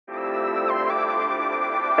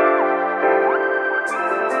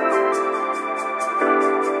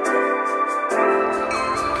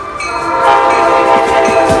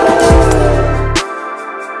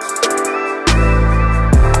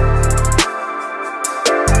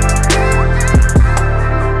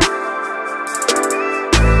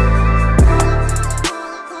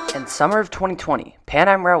summer of 2020, Pan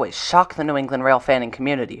Am Railways shocked the New England rail fanning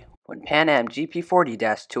community when Pan Am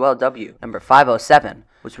GP40-2LW number 507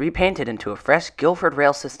 was repainted into a fresh Guilford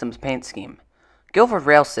Rail Systems paint scheme. Guilford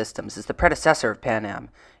Rail Systems is the predecessor of Pan Am,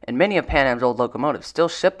 and many of Pan Am's old locomotives still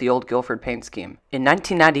ship the old Guilford paint scheme. In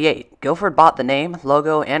 1998, Guilford bought the name,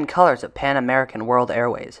 logo, and colors of Pan American World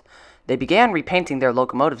Airways. They began repainting their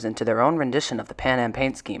locomotives into their own rendition of the Pan Am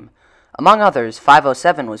paint scheme. Among others,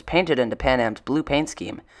 507 was painted into Pan Am's blue paint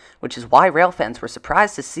scheme, which is why rail fans were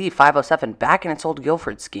surprised to see 507 back in its old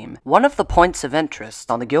Guilford scheme. One of the points of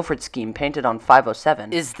interest on the Guilford scheme painted on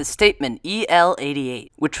 507 is the statement EL88,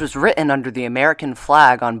 which was written under the American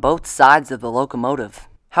flag on both sides of the locomotive.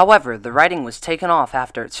 However, the writing was taken off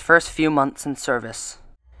after its first few months in service.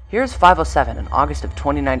 Here's 507 in August of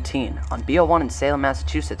 2019 on BO1 in Salem,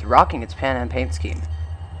 Massachusetts, rocking its Pan Am paint scheme.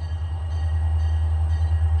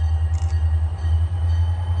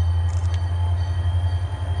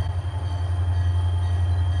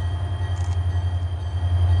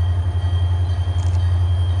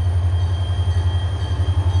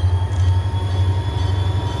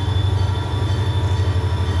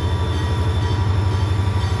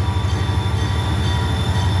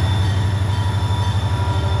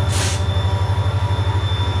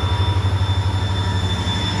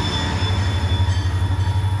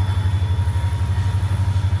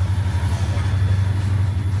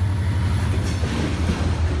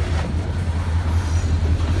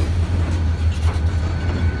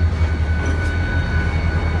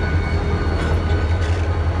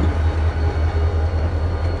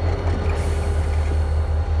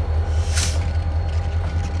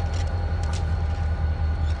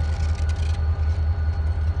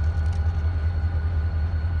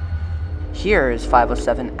 Here is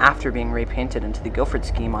 507 after being repainted into the Guilford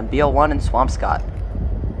scheme on BL1 in Swampscott.